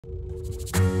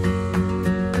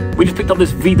We just picked up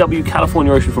this VW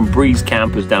California Ocean from Breeze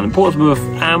Campers down in Portsmouth,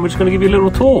 and we're just going to give you a little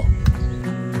tour.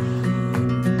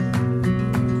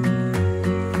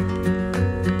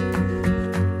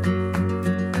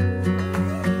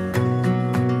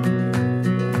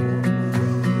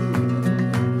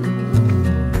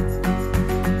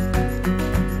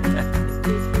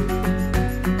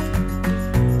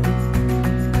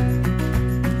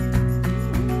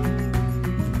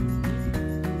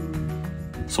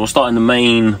 So we'll start in the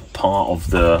main part of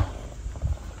the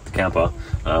camper.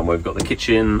 We've got the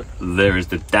kitchen, there is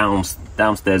the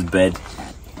downstairs bed,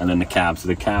 and then the cab. So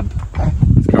the cab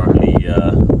is currently,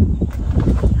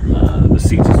 the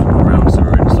seats are around, so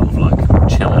we're in sort of like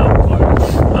chill out mode.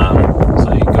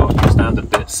 So you've got your standard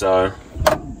bits, so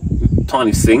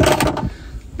tiny sink,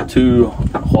 2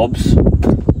 hobs,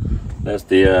 there's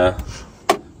the,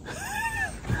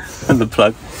 and the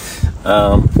plug.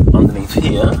 Underneath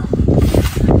here,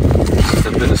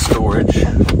 a bit of storage.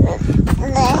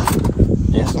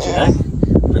 Yes, Jack.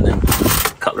 And then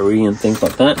cutlery and things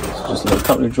like that. Just a little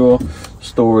cutlery drawer,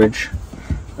 storage,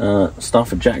 stuff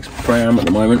for Jack's pram at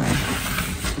the moment.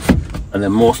 And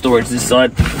then more storage this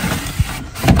side,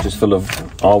 just full of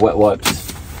our wet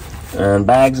wipes and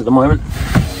bags at the moment.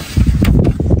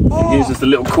 And here's just a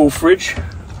little cool fridge.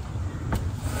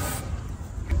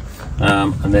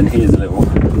 And then here's a little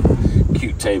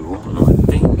cute table, and I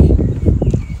think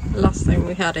last time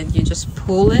we had it, you just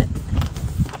pull it.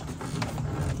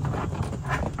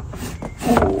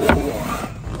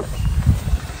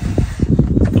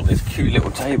 Got this cute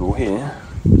little table here.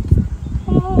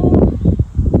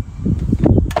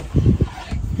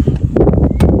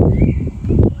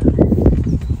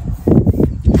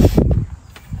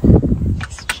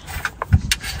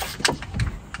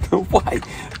 Wait,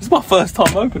 this is my first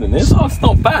time opening this. Oh, it's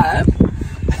not bad.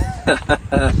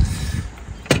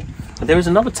 There is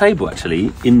another table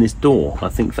actually in this door, I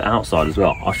think, for outside as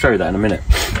well. I'll show you that in a minute.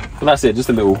 But that's it, just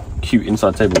a little cute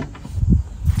inside table.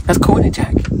 That's cool, isn't it,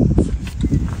 Jack?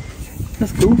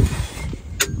 That's cool.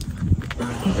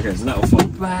 Okay, so that'll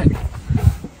fold back.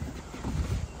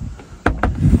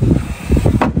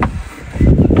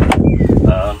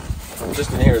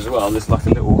 Just in here as well, there's like a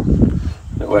little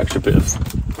extra bit of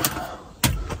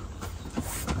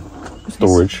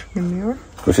storage,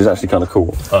 which is actually kind of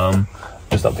cool.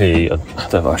 Just up here, I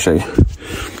don't know if I'll show you,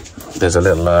 there's a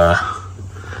little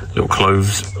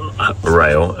clothes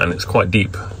rail, and it's quite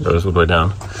deep, goes all the way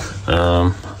down,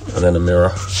 and then a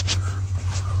mirror,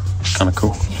 kind of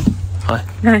cool. Hi.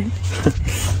 Hi.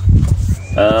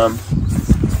 What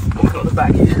have we got at the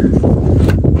back here?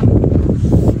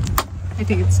 I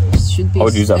think it should be. I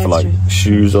would use that for like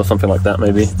shoes or something like that,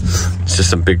 maybe. It's just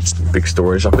some big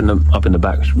storage up in the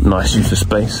back. Nice use of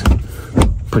space.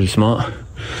 Pretty smart.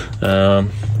 And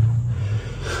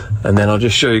then I'll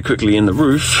just show you quickly in the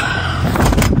roof.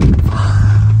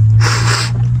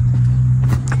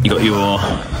 You got your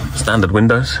standard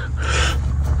windows.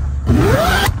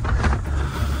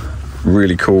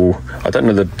 Really cool. I don't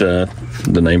know the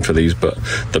name for these, but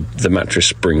the mattress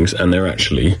springs, and they're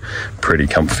actually pretty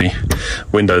comfy.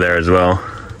 Window there as well.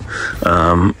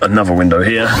 Another window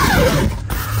here,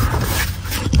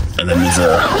 and then there's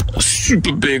a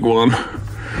super big one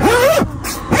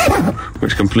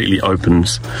which completely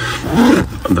opens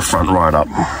the front right up,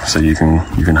 so you can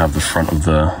have the front of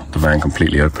the van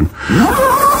completely open.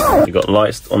 You've got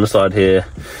lights on the side here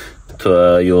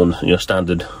to your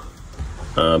standard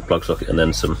plug socket, and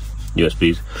then some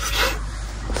USBs.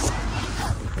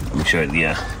 Let me show you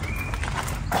the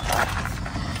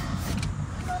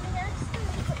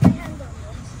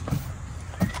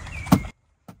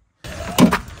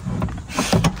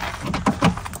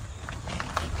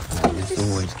This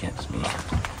always gets me.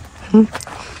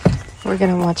 We're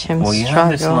gonna watch him well, you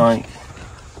struggle. have this, like,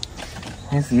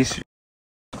 here's the issue.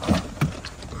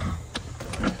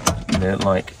 They're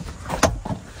like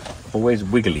always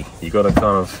wiggly. You gotta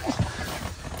kind of.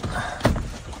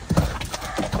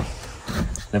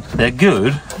 They're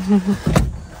good,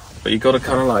 but you gotta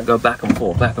kind of like go back and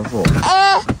forth,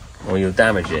 or you'll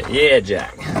damage it. Yeah,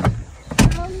 Jack.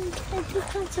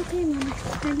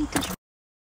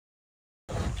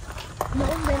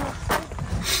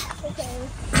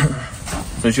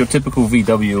 So it's your typical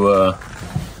VW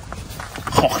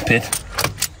cockpit.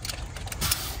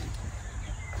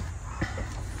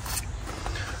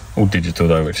 All digital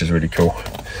though, which is really cool.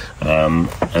 And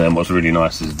then what's really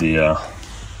nice is the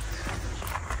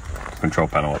control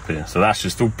panel up here. So that's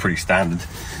just all pretty standard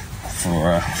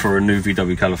for a new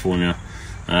VW California.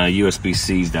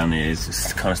 USB-C's down there is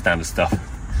just kind of standard stuff.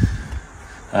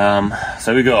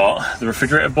 So we got the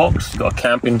refrigerator box. We've got a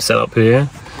camping setup here.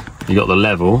 you got the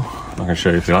level. I can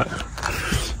show you if you like.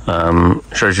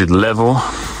 Shows you the level.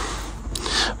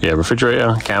 Yeah,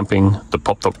 refrigerator, camping, the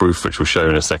pop-top roof, which we'll show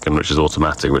in a second, which is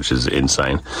automatic, which is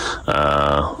insane.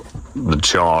 The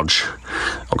charge,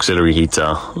 auxiliary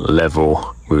heater,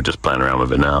 level. We were just playing around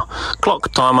with it now.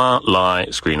 Clock, timer,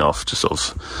 light, screen off, just sort of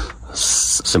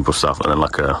simple stuff, and then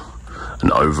like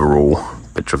an overall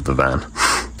picture of the van.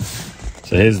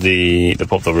 So here's the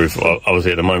pop-top roof.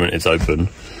 Obviously at the moment it's open.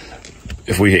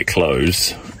 If we hit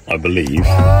close, I believe.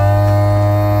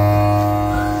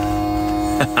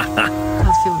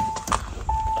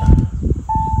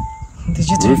 Did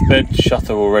you do? Roof bed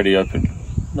shutter already open.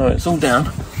 No, it's all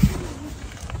down.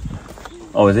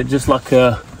 Oh, is it just like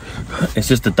a... It's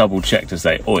just a double check to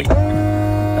say, oi,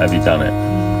 have you done it?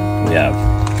 We have.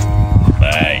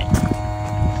 Hey.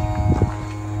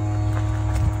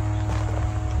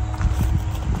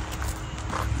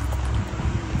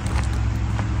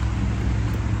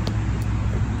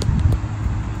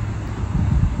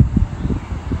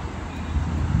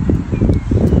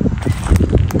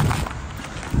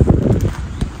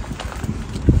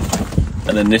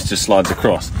 And then this just slides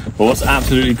across. But what's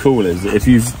absolutely cool is that if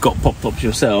you've got pop-tops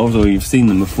yourselves or you've seen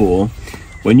them before,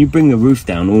 when you bring the roof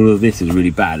down, all of this is really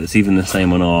bad. It's even the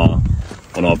same on our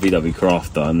VW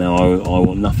Crafter. Now I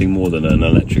want nothing more than an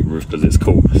electric roof because it's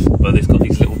cool. But it's got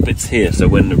these little bits here, so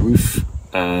when the roof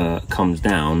comes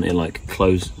down, it like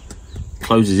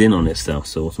closes in on itself,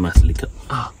 so automatically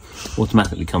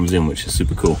comes in, which is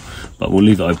super cool. But we'll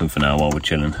leave it open for now while we're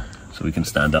chilling, so we can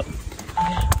stand up. We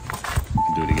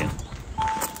can do it again.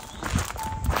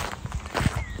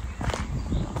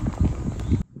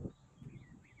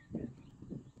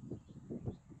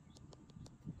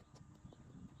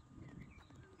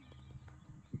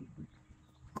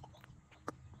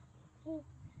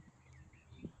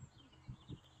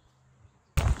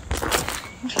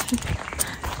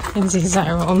 And these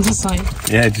are on the side.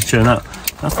 Yeah, just chilling out.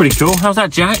 That's pretty cool. How's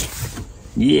that, Jack?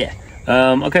 Yeah.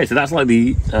 Okay, so that's like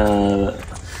the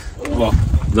well,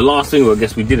 the last thing I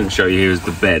guess we didn't show you here is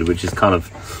the bed, which is kind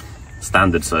of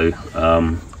standard. So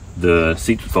the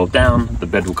seats will fold down, the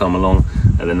bed will come along,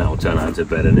 and then that will turn out into a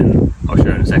bed. And then I'll show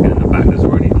you in a second. In the back, there's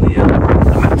already the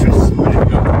mattress ready to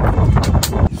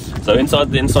go. So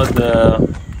inside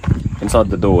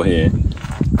the door here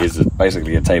is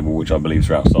basically a table, which I believe is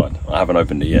outside. I haven't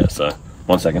opened it yet, so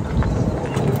 1 second.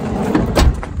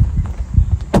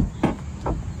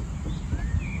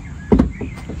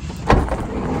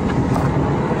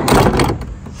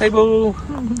 Table,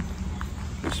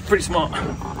 which is pretty smart,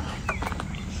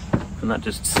 and that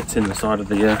just sits in the side of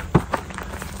the.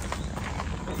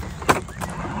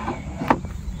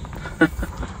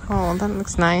 Oh, that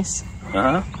looks nice.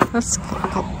 That's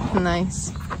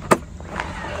nice.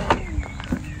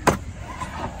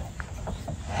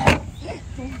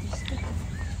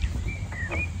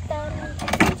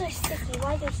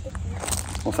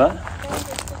 What's that?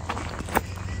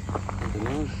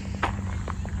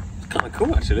 It's kind of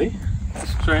cool actually.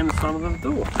 It's straight in the side of the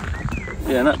door.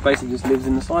 Yeah, and that basically just lives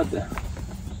in the side there.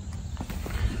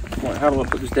 Right, how do I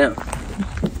put this down?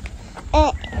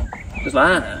 Just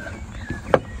like that.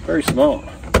 Very smart.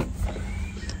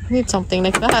 I need something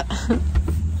like that.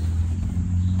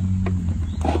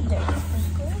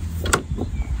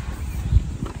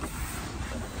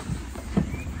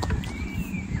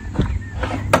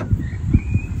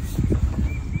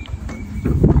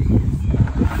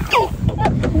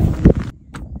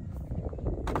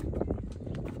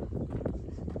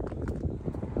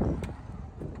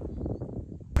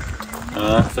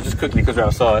 So just quickly, because we're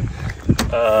outside,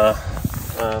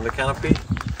 the canopy,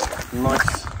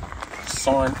 nice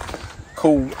sign,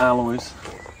 cool alloys,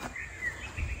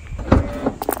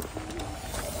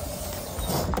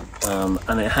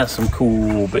 and it has some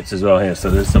cool bits as well here. So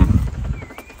there's some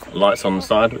lights on the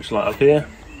side which light up here,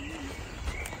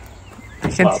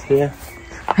 light up here.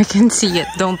 I can see it,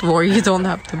 don't worry, you don't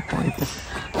have to point.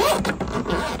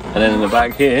 And then in the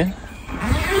back here,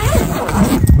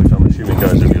 which I'm assuming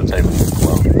goes with your table.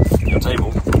 Your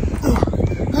table.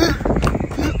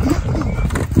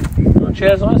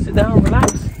 Chairs, nice, sit down,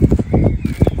 relax.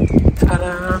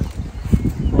 Ta-da!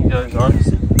 There you go, guys.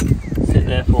 Sit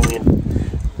there for me and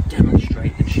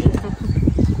demonstrate the chair.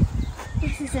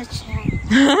 This is a chair.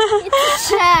 It's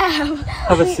a chair.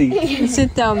 Have a seat.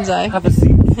 Sit down, Zai. Have a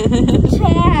seat.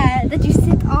 Chair that you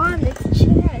sit on. It's a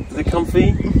chair. Is it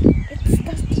comfy? It's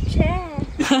just a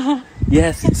chair.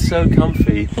 Yes, it's so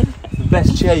comfy. It's the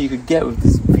best chair you could get with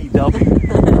this VW.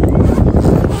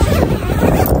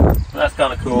 That's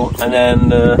kind of cool. And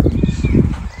then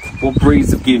what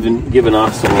Breeze have given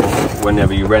us, or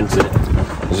whenever you rent it,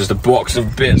 is just a box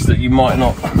of bits that you might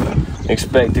not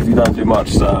expect if you don't do much.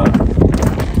 So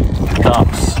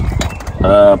cups,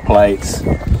 plates.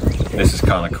 This is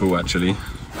kind of cool actually.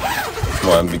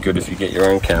 Might be good if you get your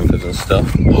own campers and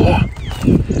stuff. Oh,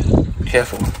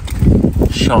 careful,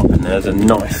 sharp in there. There's a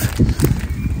knife.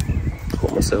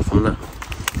 Caught myself on that.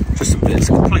 Just a bit. It's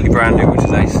completely brand new, which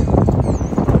is ace.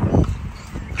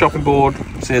 Chopping board,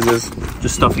 scissors,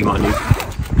 just stuff you might need.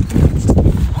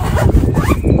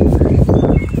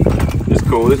 It's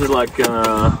cool. This is like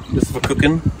this is for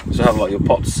cooking. So have like your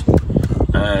pots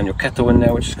and your kettle in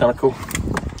there, which is kind of cool.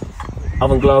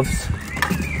 Oven gloves.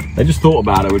 They just thought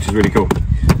about it, which is really cool.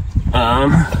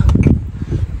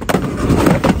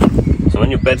 So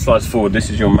when your bed slides forward, this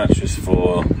is your mattress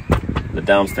for the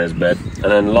downstairs bed.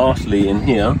 And then lastly in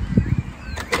here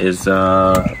is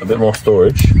a bit more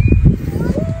storage.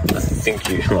 I think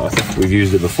we've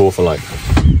used it before for like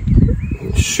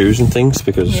shoes and things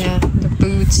because the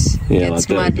boots. Yeah, like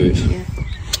dirty boots. Yeah.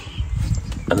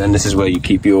 And then this is where you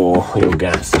keep your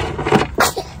gas.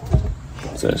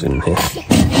 So it's in here.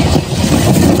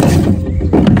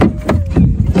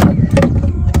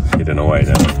 Hidden away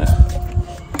down there.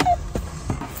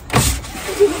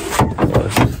 Well,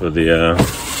 this is for the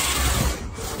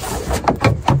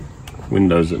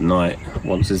windows at night.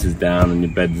 Once this is down and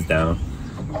your bed's down,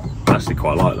 I actually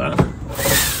quite like that.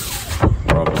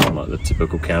 Rather than like the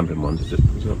typical camping ones.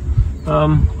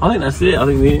 I think that's it. I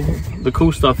think the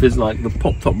cool stuff is like the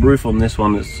pop top roof on this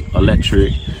one that's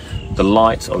electric. The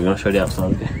lights. Oh, you want to show the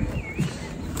outside?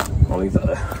 I'll leave that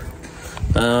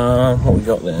there. What we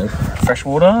got then? Fresh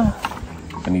water.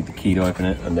 I need the key to open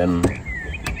it, and then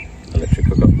electric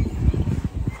hookup.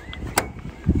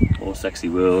 All sexy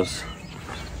wheels.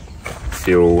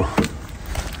 Fuel.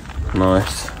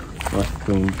 Nice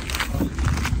clean.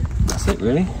 That's it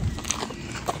really.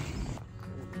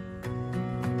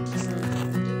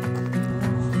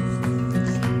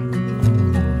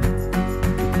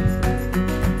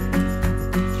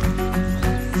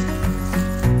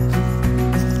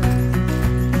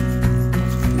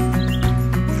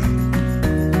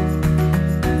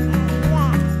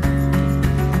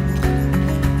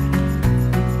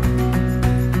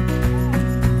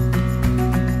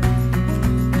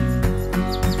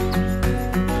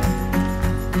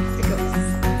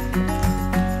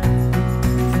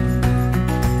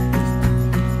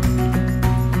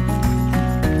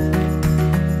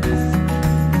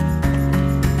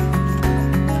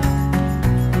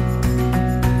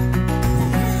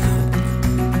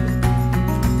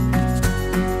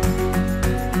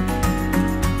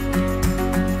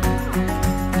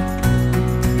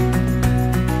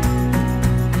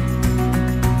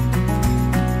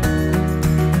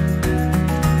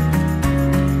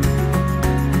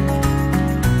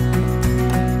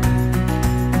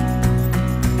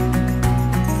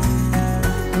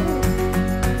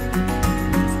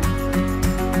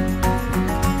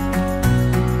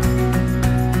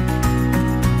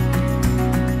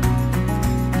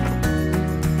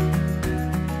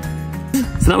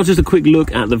 So that was just a quick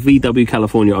look at the VW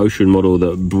California Ocean model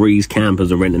that Breeze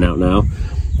Campers are renting out now.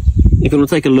 If you want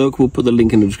to take a look, we'll put the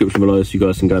link in the description below so you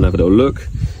guys can go and have a little look.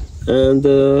 And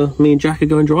me and Jack are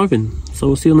going driving. So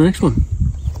we'll see you on the next one.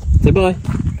 Say bye.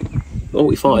 Oh,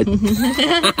 we fired.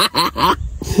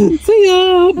 See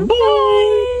ya.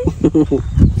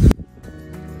 Bye.